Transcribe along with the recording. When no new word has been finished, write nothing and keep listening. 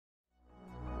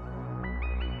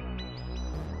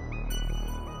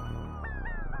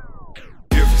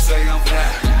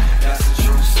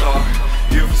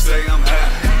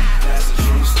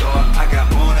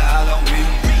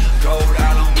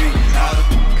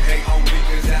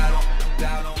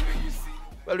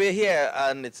we're here,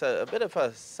 and it's a bit of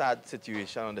a sad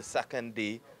situation on the second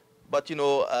day. But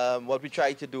what we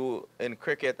try to do in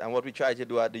cricket and what we try to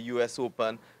do at the U.S.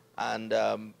 Open, and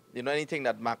anything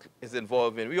that MAQ is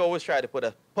involved in, we always try to put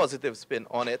a positive spin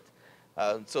on it.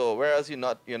 So whereas you're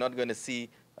not going to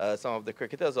see some of the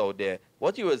cricketers out there,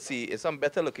 what you will see is some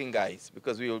better-looking guys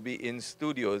because we will be in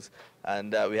studios,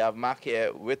 and we have MAQ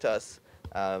here with us.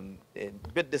 A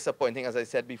bit disappointing, as I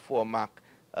said before, MAQ.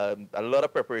 A lot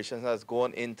of preparations has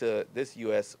gone into this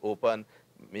U.S. Open,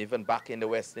 even back in the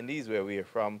West Indies where we're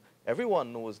from.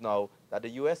 Everyone knows now that the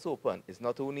U.S. Open is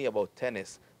not only about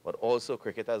tennis, but also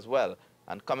cricket as well.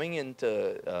 And coming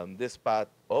into this part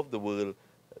of the world,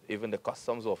 even the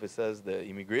customs officers, the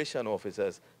immigration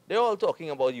officers, they're all talking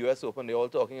about U.S. Open, they're all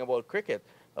talking about cricket.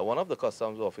 One of the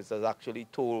customs officers actually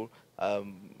told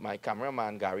my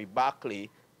cameraman, Gary Barkley,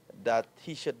 that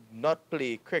he should not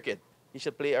play cricket. He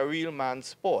should play a real man's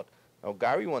sport. Now,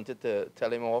 Gary wanted to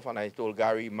tell him off, and I told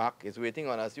Gary, MAQ is waiting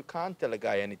on us. You can't tell a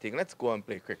guy anything. Let's go and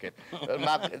play cricket. Well,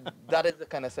 MAQ, that is the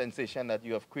kind of sensation that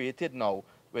you have created now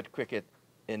with cricket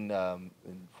in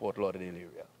Fort Lauderdale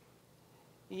area.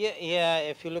 Yeah.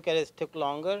 If you look at it, it took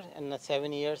longer. In the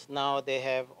 7 years, now they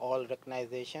have all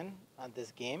recognition on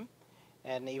this game.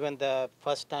 And even the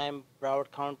first time Broward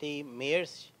County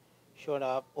mayors showed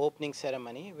up opening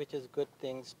ceremony, which is good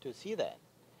things to see that.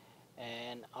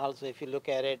 And also, if you look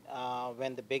at it,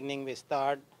 when the beginning we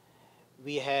start,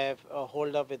 we have a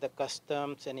hold up with the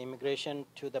customs and immigration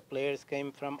to the players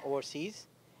came from overseas,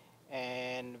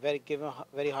 and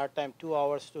very hard time, 2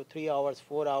 hours to 3 hours,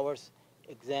 4 hours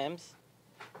exams.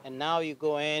 And now you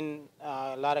go in,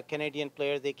 a lot of Canadian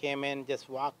players, they came in, just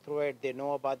walk through it. They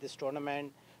know about this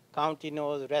tournament. County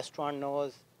knows, restaurant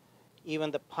knows,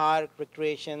 even the park,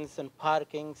 recreations and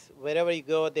parkings, wherever you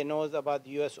go, they knows about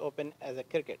the U.S. Open as a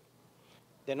cricket.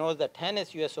 They know the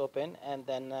tennis U.S. Open and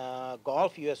then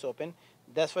golf U.S. Open.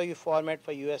 That's why you format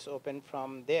for U.S. Open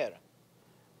from there.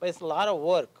 But it's a lot of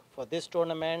work. For this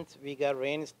tournament, we got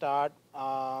rain start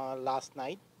last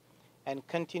night and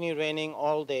continue raining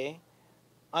all day.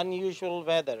 Unusual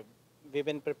weather. We've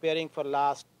been preparing for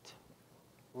last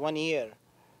 1 year.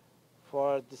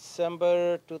 For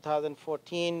December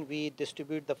 2014, we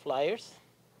distribute the flyers.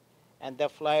 And the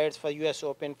flyers for U.S.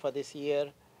 Open for this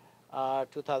year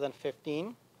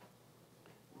 2015.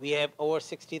 We have over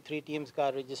 63 teams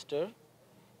got registered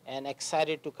and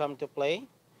excited to come to play.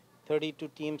 32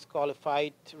 teams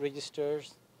qualified,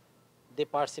 registers, they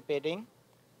participating.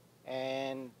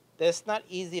 And that's not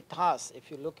easy task.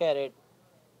 If you look at it,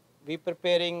 we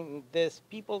preparing this.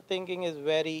 People thinking is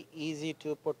very easy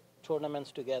to put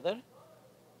tournaments together.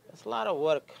 It's a lot of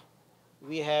work.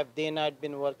 We have day and night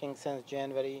been working since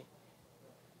January,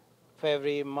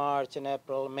 February, March, and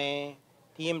April, May.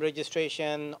 Team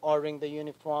registration, ordering the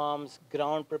uniforms,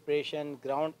 ground preparation,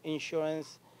 ground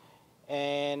insurance,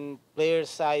 and player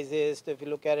sizes. So if you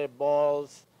look at it,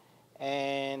 balls,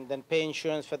 and then pay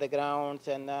insurance for the grounds.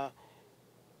 And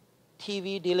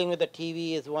TV, dealing with the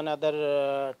TV is one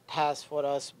other task for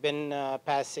us, been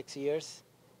past 6 years.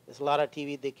 There's a lot of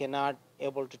TV they cannot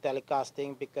able to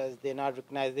telecasting because they're not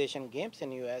recognition games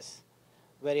in U.S.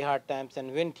 Very hard times,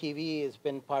 and Win TV has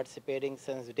been participating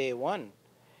since day one.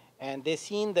 And they've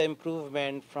seen the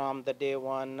improvement from the day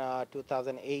one,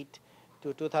 2008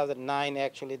 to 2009.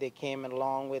 Actually, they came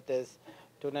along with this.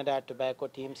 Trinidad Tobacco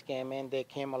teams came in. They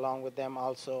came along with them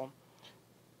also.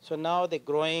 So now they're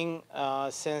growing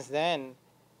since then.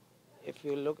 If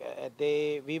you look at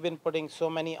we've been putting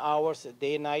so many hours,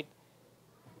 day and night.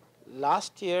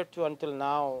 Last year to until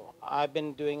now, I've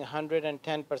been doing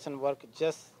 110% work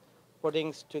just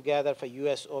putting together for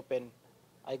U.S. Open.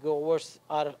 I go over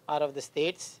out of the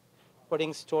states,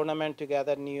 putting tournament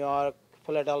together, New York,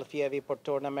 Philadelphia, we put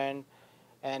tournament,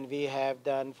 and we have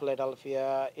done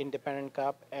Philadelphia Independent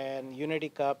Cup and Unity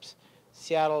Cups,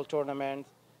 Seattle tournaments.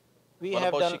 What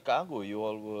about Chicago? You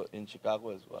all were in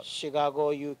Chicago as well. Chicago,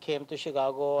 you came to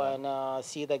Chicago and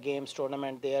see the games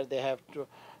tournament there. They have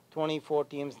 24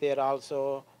 teams there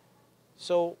also.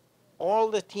 So all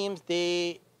the teams,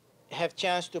 they have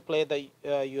chance to play the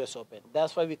U.S. Open.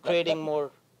 That's why we're creating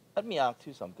more. Let me ask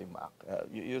you something, MAQ.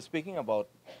 You're speaking about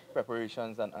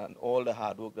preparations and all the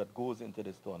hard work that goes into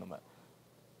this tournament.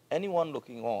 Anyone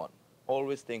looking on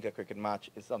always think a cricket match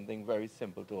is something very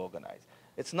simple to organize.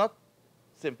 It's not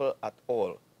simple at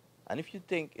all. And if you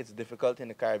think it's difficult in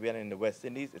the Caribbean and in the West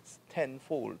Indies, it's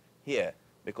tenfold here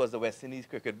because the West Indies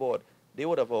Cricket Board, they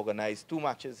would have organized 2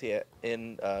 matches here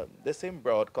in the same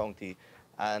Broward County,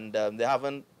 and they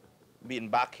haven't been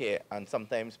back here, and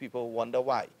sometimes people wonder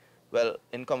why. Well,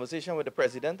 in conversation with the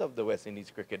president of the West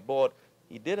Indies Cricket Board,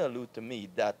 he did allude to me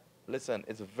that listen,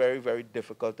 it's very, very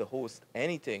difficult to host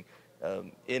anything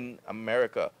in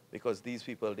America because these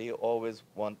people, they always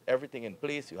want everything in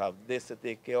place. You have this to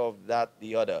take care of, that,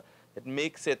 the other. It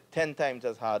makes it 10 times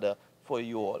as harder for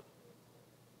you all.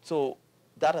 So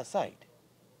that aside,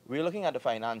 we're looking at the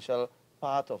financial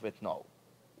part of it now.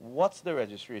 What's the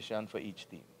registration for each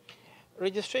team?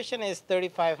 Registration is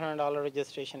 $3,500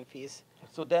 registration fees.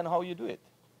 So then how you do it?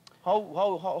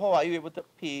 How are you able to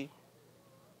pay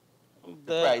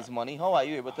the The prize money? How are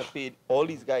you able to pay all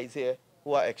these guys here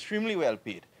who are extremely well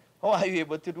paid? How are you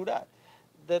able to do that?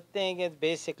 the thing is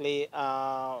basically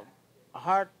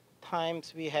hard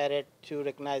times we had it to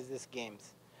recognize these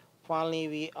games. Finally,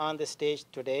 we on the stage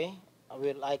today.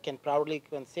 I can proudly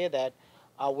can say that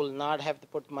I will not have to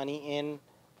put money in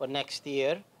for next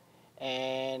year,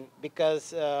 and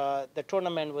because the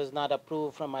tournament was not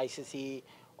approved from ICC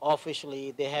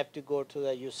officially, they have to go to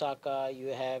the USACA. You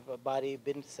have a body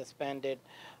been suspended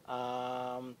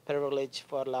privilege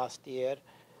for last year.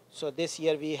 So this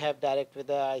year we have direct with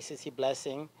the ICC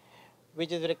blessing,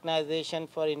 which is recognition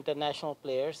for international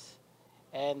players,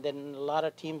 and then a lot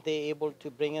of teams they able to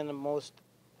bring in the most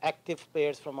active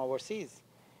players from overseas.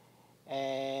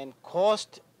 And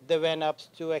cost they went up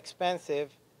too expensive,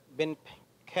 been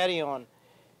carry on.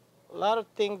 A lot of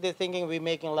things they're thinking we're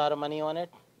making a lot of money on it.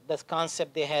 This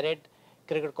concept they had it,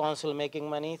 Cricket Council making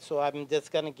money. So I'm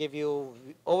just gonna give you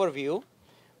overview,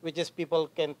 which is people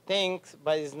can think,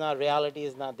 but it's not reality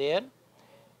is not there.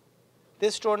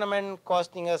 This tournament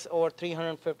costing us over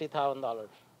 $350,000,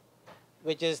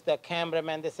 which is the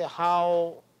cameraman. They say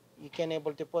how you can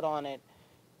able to put on it.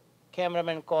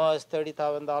 Cameraman costs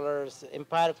 $30,000,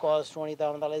 Empire costs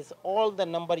 $20,000. All the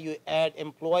number you add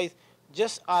employees,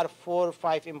 just our 4 or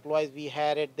 5 employees we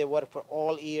had it. They work for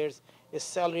all years. His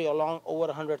salary along over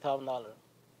 $100,000.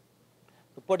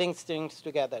 So putting things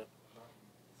together.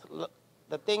 So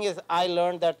the thing is, I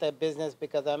learned that the business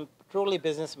because I'm truly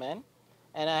businessman,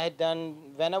 and I had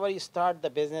done. Whenever you start the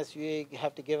business, you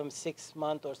have to give them 6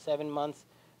 months or 7 months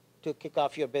to kick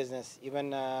off your business.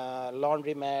 Even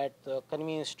laundromat, the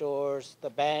convenience stores, the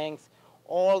banks,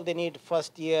 all they need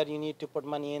first year you need to put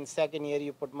money in. Second year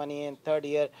you put money in. Third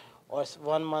year, or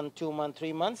 1 month, 2 months,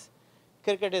 3 months.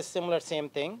 Cricket is similar, same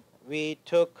thing. We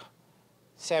took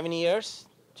 7 years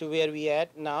to where we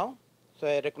at now. So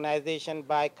recognition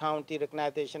by county,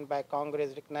 recognition by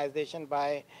Congress, recognition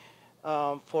by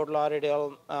Fort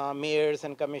Lauderdale mayors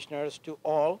and commissioners to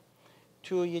all.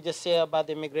 To you just say about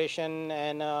the immigration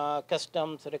and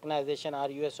customs recognition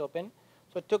are U.S. Open.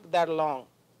 So it took that long.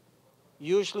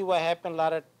 Usually what happened, a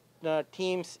lot of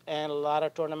teams and a lot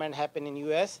of tournament happen in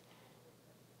U.S.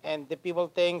 and the people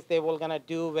think they were gonna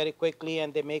do very quickly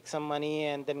and they make some money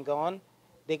and then go on.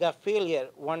 They got failure.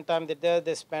 One time they did,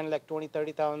 they spend like $20,000,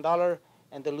 $30,000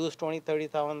 and they lose $20,000,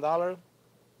 $30,000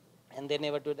 and they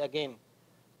never do it again.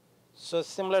 So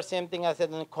similar, same thing I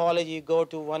said in college, you go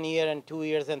to 1 year and 2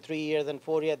 years and 3 years and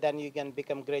 4 years, then you can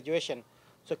become graduation.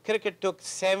 So cricket took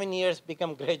 7 years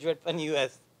become graduate from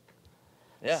US.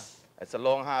 Yeah, it's a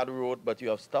long, hard road, but you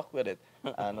have stuck with it.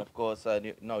 And of course,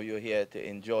 now you're here to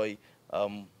enjoy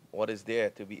what is there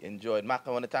to be enjoyed. MAQ,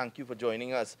 I want to thank you for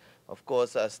joining us. Of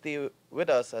course, stay with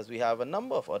us as we have a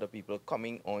number of other people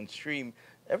coming on stream.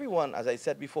 Everyone, as I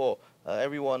said before,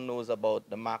 everyone knows about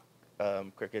the MAQ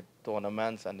cricket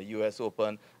tournaments and the U.S.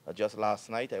 Open. Just last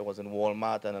night, I was in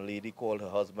Walmart and a lady called her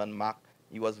husband MAQ.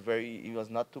 He was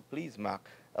not too pleased, MAQ.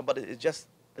 But it's just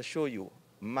to show you,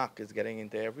 MAQ is getting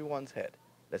into everyone's head.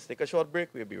 Let's take a short break.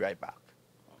 We'll be right back.